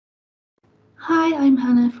Hi, I'm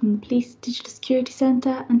Hannah from the Police Digital Security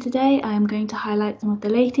Centre, and today I am going to highlight some of the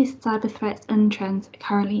latest cyber threats and trends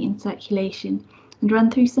currently in circulation and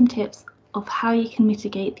run through some tips of how you can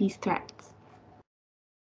mitigate these threats.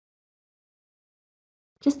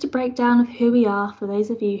 Just a breakdown of who we are for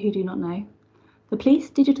those of you who do not know. The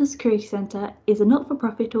Police Digital Security Centre is a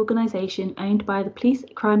not-for-profit organisation owned by the Police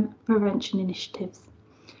Crime Prevention Initiatives,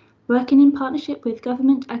 working in partnership with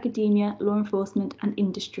government, academia, law enforcement and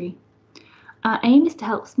industry. Our aim is to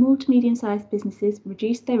help small to medium-sized businesses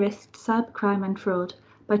reduce their risk to cybercrime and fraud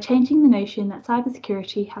by changing the notion that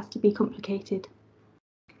cybersecurity has to be complicated.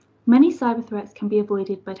 Many cyber threats can be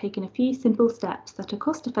avoided by taking a few simple steps that are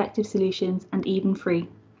cost-effective solutions and even free.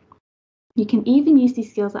 You can even use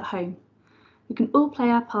these skills at home. We can all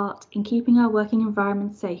play our part in keeping our working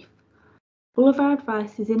environment safe. All of our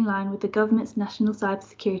advice is in line with the government's National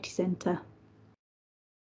Cybersecurity Centre.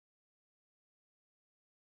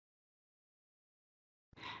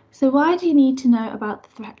 So why do you need to know about the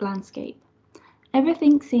threat landscape?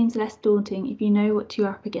 Everything seems less daunting if you know what you're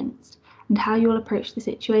up against and how you'll approach the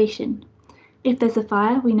situation. If there's a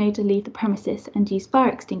fire, we know to leave the premises and use fire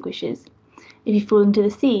extinguishers. If you fall into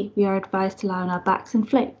the sea, we are advised to lie on our backs and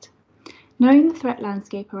float. Knowing the threat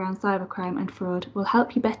landscape around cybercrime and fraud will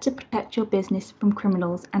help you better protect your business from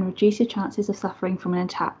criminals and reduce your chances of suffering from an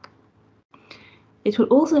attack. It will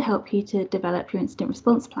also help you to develop your incident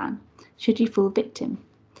response plan, should you fall victim.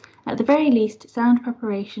 At the very least, sound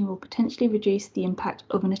preparation will potentially reduce the impact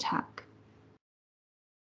of an attack.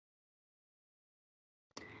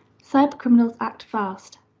 Cybercriminals act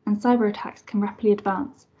fast, and cyber attacks can rapidly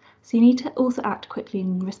advance, so you need to also act quickly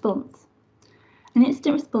in response. An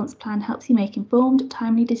incident response plan helps you make informed,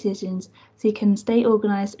 timely decisions so you can stay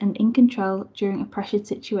organised and in control during a pressured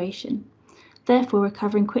situation, therefore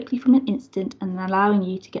recovering quickly from an incident and allowing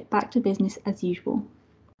you to get back to business as usual.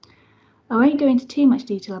 I won't go into too much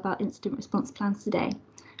detail about incident response plans today,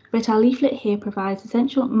 but our leaflet here provides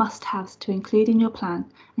essential must-haves to include in your plan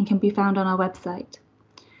and can be found on our website.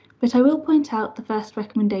 But I will point out the first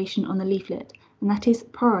recommendation on the leaflet, and that is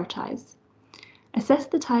prioritise. Assess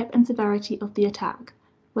the type and severity of the attack.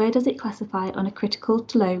 Where does it classify on a critical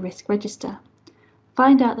to low risk register?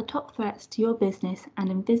 Find out the top threats to your business and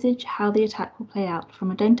envisage how the attack will play out from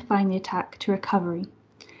identifying the attack to recovery.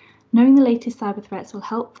 Knowing the latest cyber threats will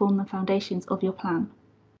help form the foundations of your plan.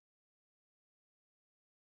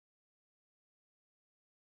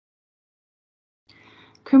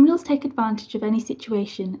 Criminals take advantage of any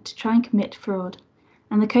situation to try and commit fraud,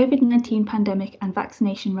 and the COVID-19 pandemic and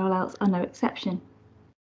vaccination rollouts are no exception.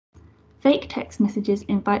 Fake text messages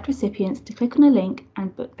invite recipients to click on a link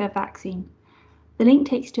and book their vaccine. The link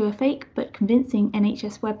takes to a fake but convincing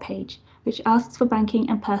NHS webpage, which asks for banking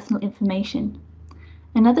and personal information.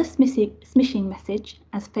 Another smishing message,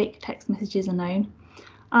 as fake text messages are known,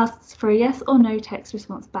 asks for a yes or no text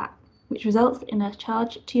response back, which results in a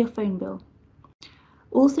charge to your phone bill.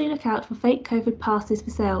 Also look out for fake COVID passes for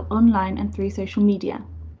sale online and through social media.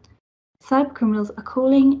 Cybercriminals are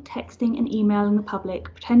calling, texting and emailing the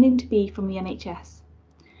public pretending to be from the NHS.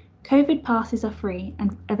 COVID passes are free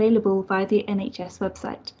and available via the NHS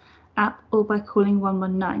website, app or by calling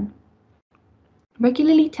 119.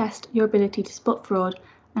 Regularly test your ability to spot fraud,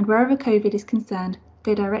 and wherever COVID is concerned,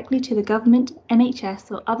 go directly to the government,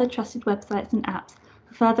 NHS or other trusted websites and apps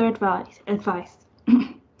for further advice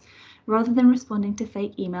rather than responding to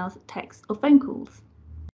fake emails, texts or phone calls.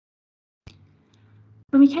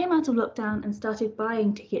 When we came out of lockdown and started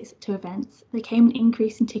buying tickets to events, there came an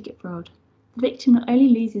increase in ticket fraud. The victim not only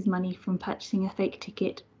loses money from purchasing a fake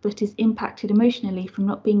ticket, but is impacted emotionally from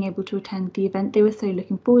not being able to attend the event they were so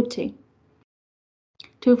looking forward to.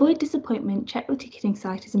 To avoid disappointment, check your ticketing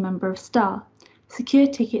site is a member of STAR. Secure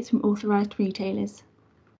tickets from authorised retailers.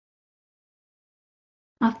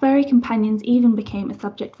 Our furry companions even became a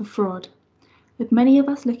subject for fraud. With many of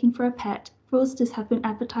us looking for a pet, fraudsters have been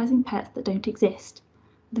advertising pets that don't exist.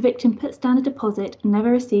 The victim puts down a deposit and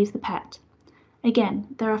never receives the pet. Again,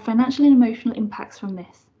 there are financial and emotional impacts from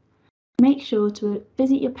this. Make sure to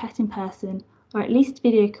visit your pet in person or at least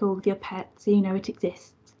video call with your pet so you know it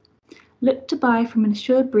exists. Look to buy from an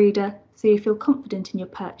assured breeder so you feel confident in your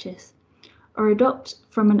purchase, or adopt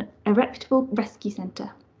from a reputable rescue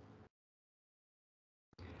centre.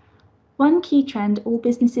 One key trend all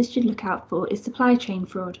businesses should look out for is supply chain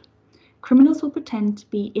fraud. Criminals will pretend to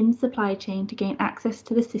be in the supply chain to gain access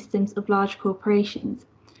to the systems of large corporations.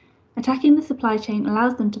 Attacking the supply chain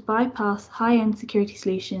allows them to bypass high-end security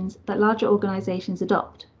solutions that larger organisations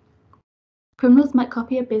adopt. Criminals might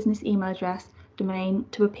copy a business email address domain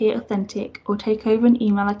to appear authentic or take over an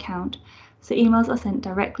email account so emails are sent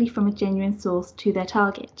directly from a genuine source to their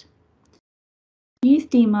target. Use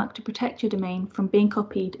DMARC to protect your domain from being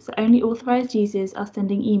copied so only authorized users are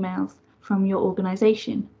sending emails from your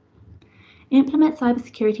organization. Implement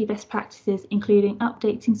cybersecurity best practices, including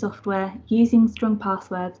updating software, using strong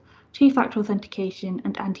passwords, two-factor authentication,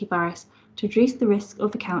 and antivirus to reduce the risk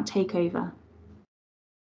of account takeover.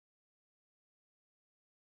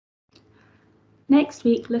 Next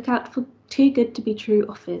week, look out for too good to be true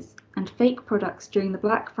offers and fake products during the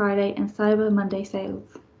Black Friday and Cyber Monday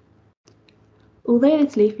sales. Although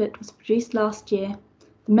this leaflet was produced last year,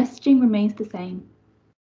 the messaging remains the same.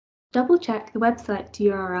 Double-check the website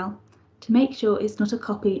URL to make sure it's not a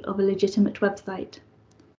copy of a legitimate website.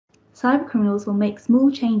 Cybercriminals will make small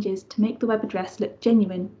changes to make the web address look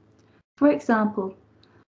genuine. For example,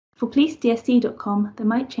 for PDSC.com, they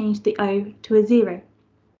might change the O to a 0,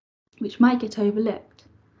 which might get overlooked.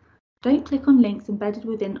 Don't click on links embedded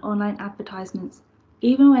within online advertisements,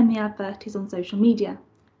 even when the advert is on social media,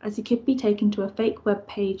 as you could be taken to a fake web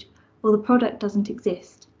page or the product doesn't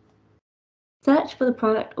exist. Search for the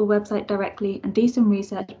product or website directly and do some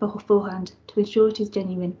research beforehand to ensure it is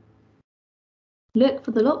genuine. Look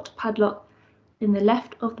for the locked padlock in the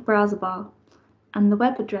left of the browser bar, and the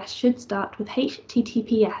web address should start with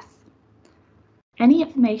HTTPS. Any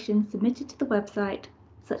information submitted to the website,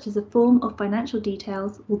 such as a form of financial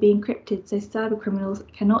details, will be encrypted so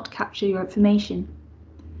cybercriminals cannot capture your information.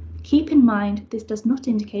 Keep in mind this does not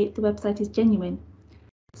indicate the website is genuine.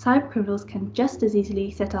 Cybercriminals can just as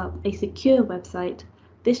easily set up a secure website.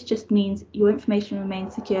 This just means your information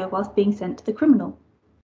remains secure whilst being sent to the criminal.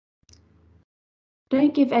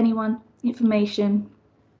 Don't give any more information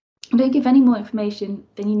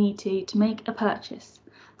than you need to make a purchase,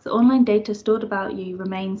 so online data stored about you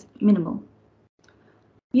remains minimal.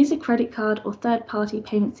 Use a credit card or third-party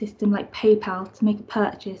payment system like PayPal to make a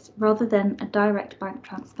purchase rather than a direct bank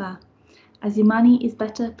transfer, as your money is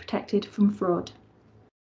better protected from fraud.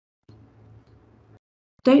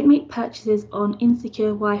 Don't make purchases on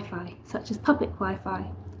insecure Wi-Fi, such as public Wi-Fi,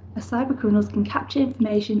 as cybercriminals can capture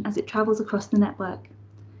information as it travels across the network.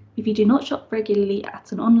 If you do not shop regularly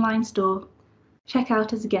at an online store, check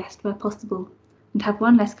out as a guest where possible, and have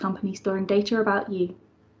one less company storing data about you.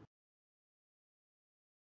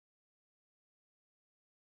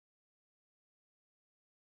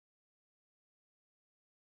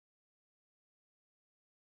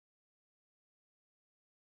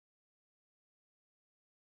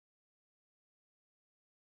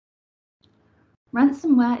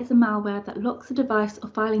 Ransomware is a malware that locks a device or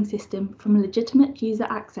filing system from legitimate user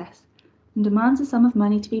access and demands a sum of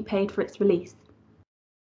money to be paid for its release.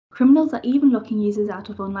 Criminals are even locking users out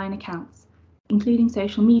of online accounts, including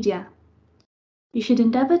social media. You should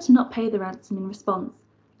endeavour to not pay the ransom in response,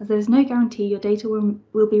 as there is no guarantee your data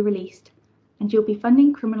will be released, and you'll be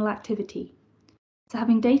funding criminal activity. So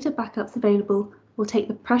having data backups available will take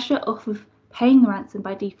the pressure off of paying the ransom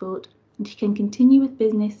by default, and you can continue with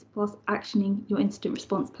business whilst actioning your incident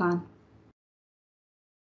response plan.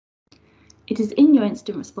 It is in your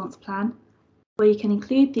incident response plan where you can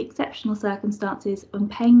include the exceptional circumstances when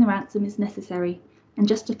paying the ransom is necessary and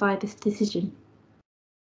justify this decision.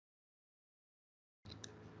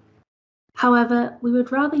 However, we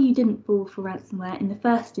would rather you didn't fall for ransomware in the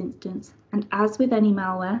first instance, and as with any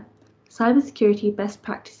malware, cybersecurity best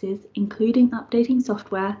practices, including updating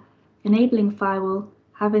software, enabling firewall,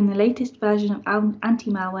 having the latest version of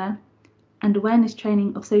anti-malware, and awareness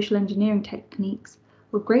training of social engineering techniques,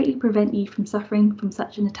 will greatly prevent you from suffering from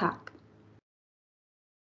such an attack.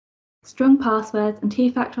 Strong passwords and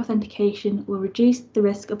two-factor authentication will reduce the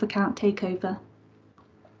risk of account takeover.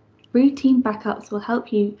 Routine backups will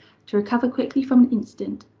help you to recover quickly from an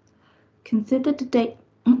incident. Consider the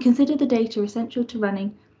data essential to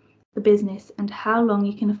running the business and how long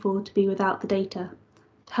you can afford to be without the data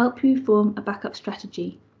to help you form a backup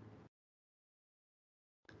strategy.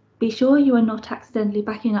 Be sure you are not accidentally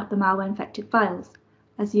backing up the malware-infected files,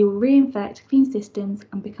 as you will reinfect clean systems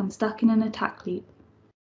and become stuck in an attack loop.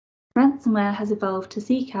 Ransomware has evolved to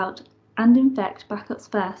seek out and infect backups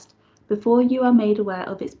first before you are made aware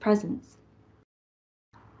of its presence.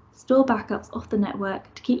 Store backups off the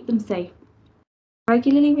network to keep them safe.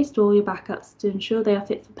 Regularly restore your backups to ensure they are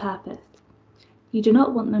fit for purpose. You do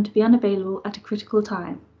not want them to be unavailable at a critical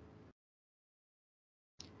time.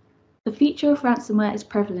 The future of ransomware is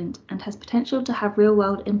prevalent and has potential to have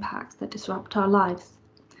real-world impacts that disrupt our lives.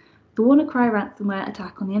 The WannaCry ransomware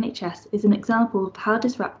attack on the NHS is an example of how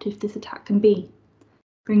disruptive this attack can be,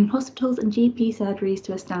 bringing hospitals and GP surgeries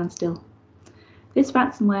to a standstill. This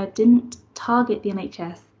ransomware didn't target the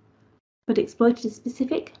NHS, but exploited a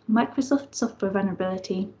specific Microsoft software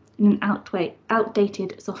vulnerability in an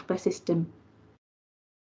outdated software system.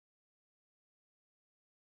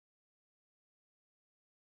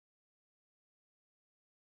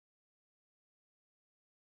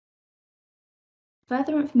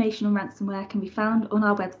 Further information on ransomware can be found on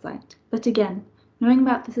our website, but again, knowing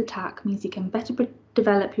about this attack means you can better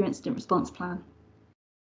develop your incident response plan.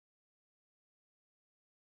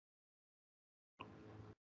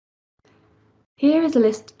 Here is a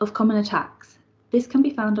list of common attacks. This can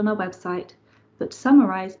be found on our website, but to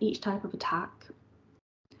summarise each type of attack,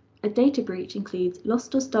 a data breach includes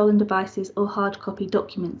lost or stolen devices or hard copy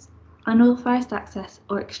documents, unauthorised access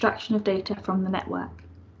or extraction of data from the network.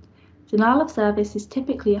 Denial of service is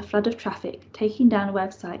typically a flood of traffic taking down a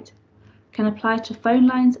website, can apply to phone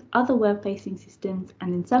lines, other web-facing systems,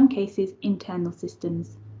 and in some cases, internal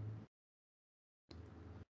systems.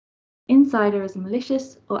 Insider is a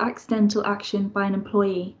malicious or accidental action by an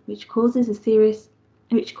employee which causes a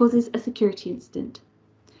security incident.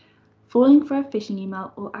 Falling for a phishing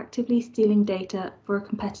email or actively stealing data for a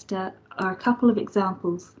competitor are a couple of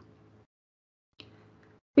examples.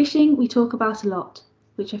 Phishing we talk about a lot,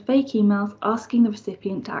 which are fake emails asking the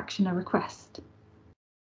recipient to action a request.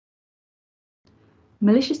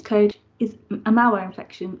 Malicious code is a malware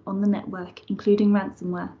infection on the network, including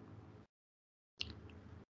ransomware.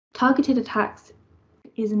 Targeted attacks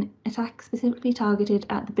is an attack specifically targeted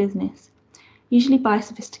at the business, usually by a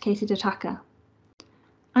sophisticated attacker.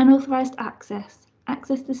 Unauthorized access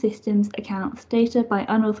to systems, accounts, data by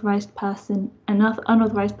unauthorized person,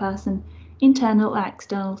 internal or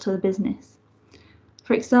external to the business.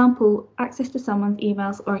 For example, access to someone's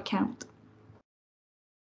emails or account.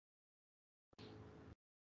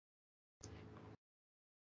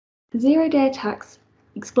 Zero-day attacks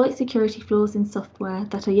exploit security flaws in software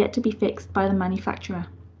that are yet to be fixed by the manufacturer.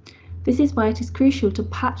 This is why it is crucial to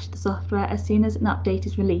patch the software as soon as an update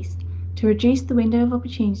is released, to reduce the window of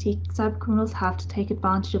opportunity cybercriminals have to take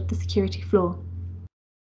advantage of the security flaw.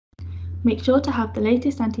 Make sure to have the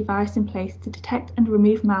latest antivirus in place to detect and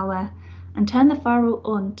remove malware, and turn the firewall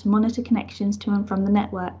on to monitor connections to and from the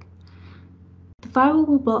network. The firewall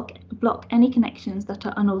will block any connections that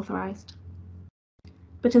are unauthorized.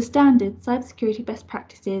 But as standard cybersecurity best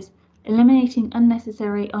practices, eliminating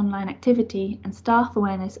unnecessary online activity and staff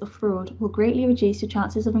awareness of fraud will greatly reduce your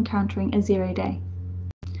chances of encountering a zero-day.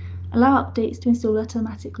 Allow updates to install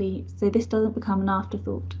automatically so this doesn't become an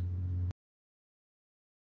afterthought.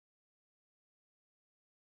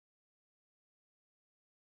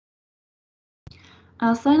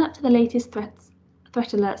 Our Sign Up to the Latest Threat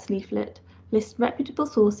Alerts leaflet lists reputable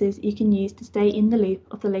sources you can use to stay in the loop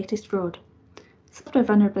of the latest fraud, software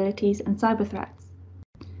vulnerabilities and cyber threats.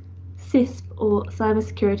 CISP, or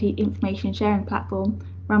Cybersecurity Information Sharing Platform,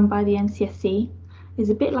 run by the NCSC, is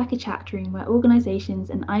a bit like a chat room where organisations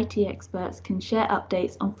and IT experts can share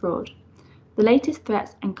updates on fraud, the latest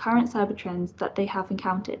threats and current cyber trends that they have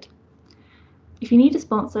encountered. If you need a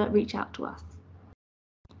sponsor, reach out to us.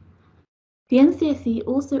 The NCSC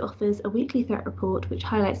also offers a weekly threat report which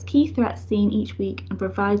highlights key threats seen each week and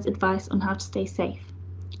provides advice on how to stay safe.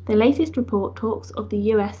 The latest report talks of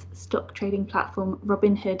the US stock trading platform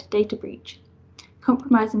Robinhood data breach,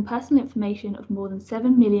 compromising personal information of more than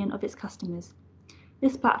 7 million of its customers.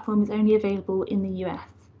 This platform is only available in the US.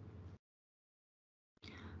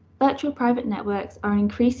 Virtual private networks are an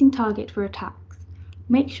increasing target for attacks.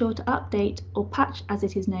 Make sure to update, or patch as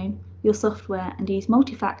it is known, your software and use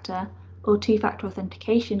multi-factor or two-factor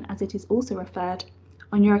authentication, as it is also referred,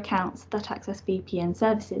 on your accounts that access VPN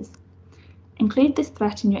services. Include this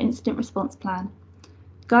threat in your incident response plan.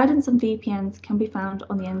 Guidance on VPNs can be found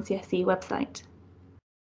on the NCSC website.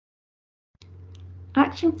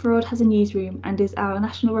 Action Fraud has a newsroom and is our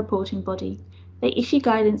national reporting body. They issue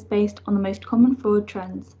guidance based on the most common fraud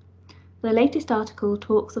trends. The latest article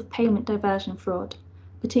talks of payment diversion fraud,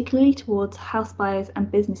 particularly towards house buyers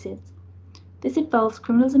and businesses. This involves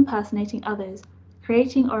criminals impersonating others,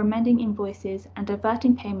 creating or amending invoices and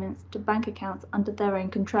diverting payments to bank accounts under their own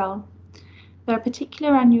control. There are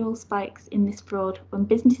particular annual spikes in this fraud when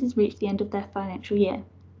businesses reach the end of their financial year.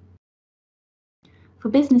 For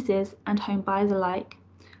businesses and home buyers alike,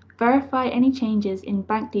 verify any changes in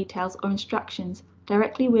bank details or instructions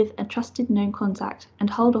directly with a trusted known contact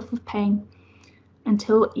and hold off of paying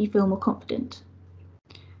until you feel more confident.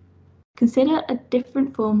 Consider a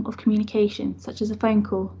different form of communication, such as a phone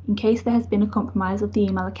call, in case there has been a compromise of the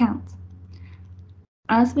email account.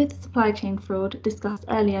 As with supply chain fraud discussed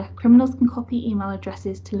earlier, criminals can copy email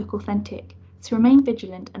addresses to look authentic, so remain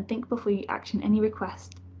vigilant and think before you action any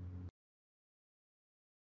request.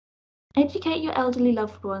 Educate your elderly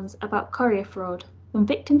loved ones about courier fraud. When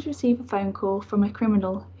victims receive a phone call from a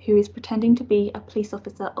criminal who is pretending to be a police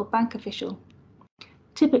officer or bank official.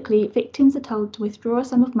 Typically, victims are told to withdraw a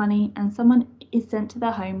sum of money and someone is sent to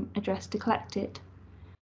their home address to collect it.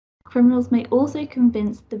 Criminals may also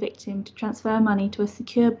convince the victim to transfer money to a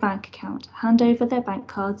secure bank account, hand over their bank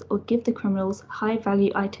cards, or give the criminals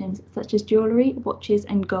high-value items such as jewellery, watches,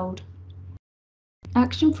 and gold.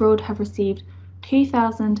 Action Fraud have received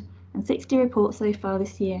 2,060 reports so far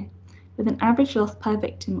this year, with an average loss per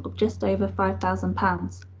victim of just over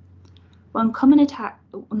 £5,000. One common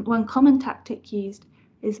tactic used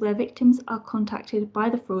is where victims are contacted by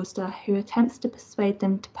the fraudster who attempts to persuade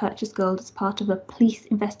them to purchase gold as part of a police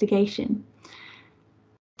investigation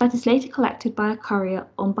that is later collected by a courier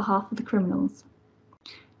on behalf of the criminals.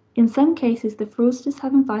 In some cases, the fraudsters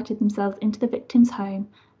have invited themselves into the victim's home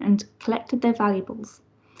and collected their valuables,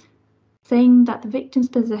 saying that the victim's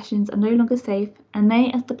possessions are no longer safe and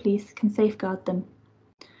they, as the police, can safeguard them.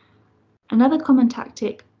 Another common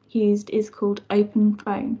tactic used is called open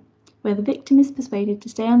phone, where the victim is persuaded to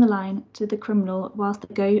stay on the line to the criminal whilst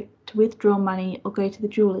they go to withdraw money or go to the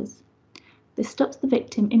jewellers. This stops the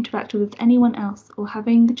victim interacting with anyone else or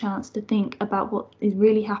having the chance to think about what is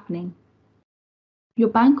really happening. Your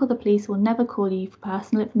bank or the police will never call you for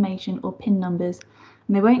personal information or PIN numbers,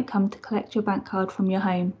 and they won't come to collect your bank card from your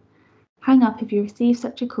home. Hang up if you receive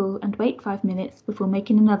such a call and wait 5 minutes before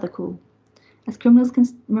making another call, as criminals can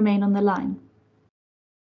remain on the line.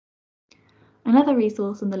 Another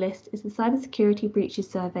resource on the list is the Cybersecurity Breaches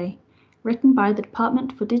Survey, written by the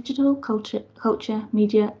Department for Digital Culture,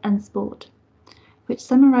 Media and Sport, which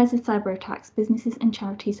summarises cyber attacks businesses and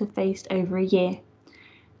charities have faced over a year.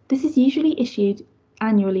 This is usually issued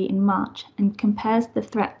annually in March and compares the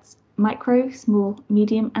threats micro, small,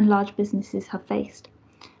 medium and large businesses have faced,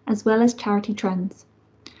 as well as charity trends.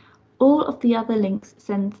 All of the other links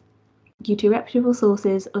send you to reputable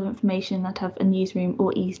sources of information that have a newsroom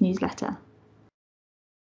or e-newsletter.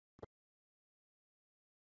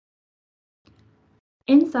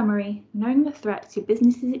 In summary, knowing the threats your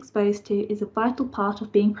business is exposed to is a vital part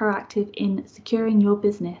of being proactive in securing your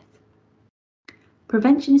business.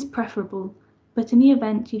 Prevention is preferable, but in the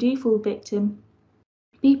event you do fall victim,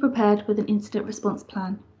 be prepared with an incident response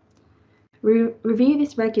plan. Review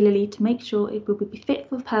this regularly to make sure it will be fit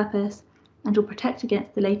for purpose and will protect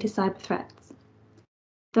against the latest cyber threats.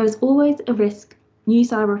 There is always a risk new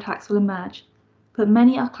cyber attacks will emerge, but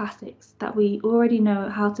many are classics that we already know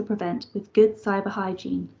how to prevent with good cyber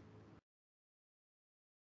hygiene.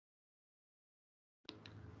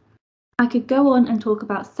 I could go on and talk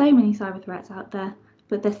about so many cyber threats out there,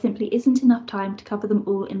 but there simply isn't enough time to cover them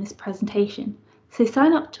all in this presentation, so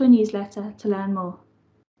sign up to a newsletter to learn more.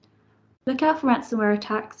 Look out for ransomware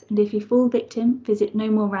attacks, and if you fall victim, visit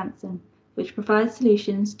No More Ransom, which provides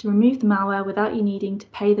solutions to remove the malware without you needing to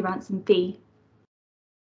pay the ransom fee.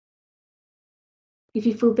 If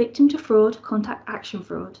you fall victim to fraud, contact Action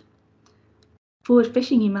Fraud. Forward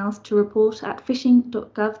phishing emails to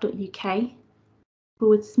report@phishing.gov.uk.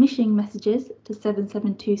 Forward smishing messages to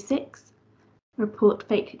 7726. Report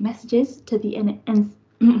fake messages to the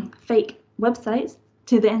fake websites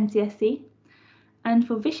to the NCSC. And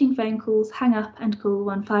for phishing phone calls, hang up and call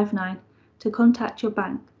 159 to contact your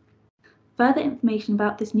bank. Further information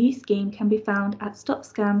about this new scheme can be found at Stop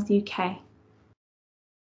Scams UK.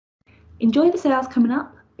 Enjoy the sales coming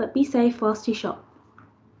up, but be safe whilst you shop.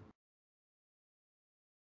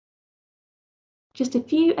 Just a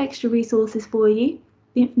few extra resources for you.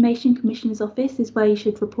 The Information Commissioner's Office is where you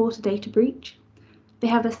should report a data breach. They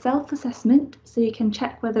have a self-assessment, so you can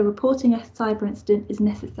check whether reporting a cyber incident is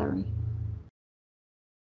necessary.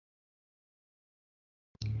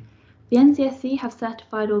 The NCSC have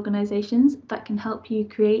certified organisations that can help you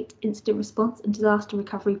create incident response and disaster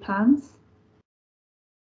recovery plans.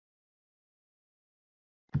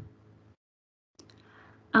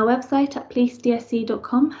 Our website at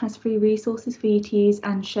PDSC.com has free resources for you to use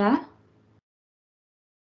and share.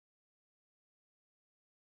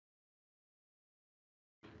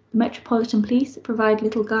 The Metropolitan Police provide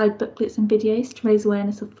little guide booklets and videos to raise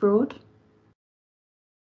awareness of fraud.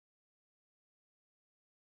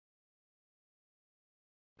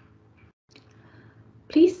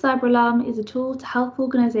 Police Cyber Alarm is a tool to help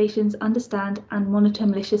organisations understand and monitor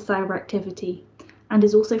malicious cyber activity, and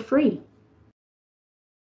is also free.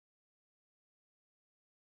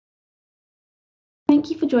 Thank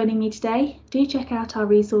you for joining me today. Do check out our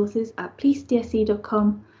resources at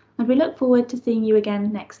policedsc.com, and we look forward to seeing you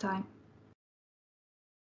again next time.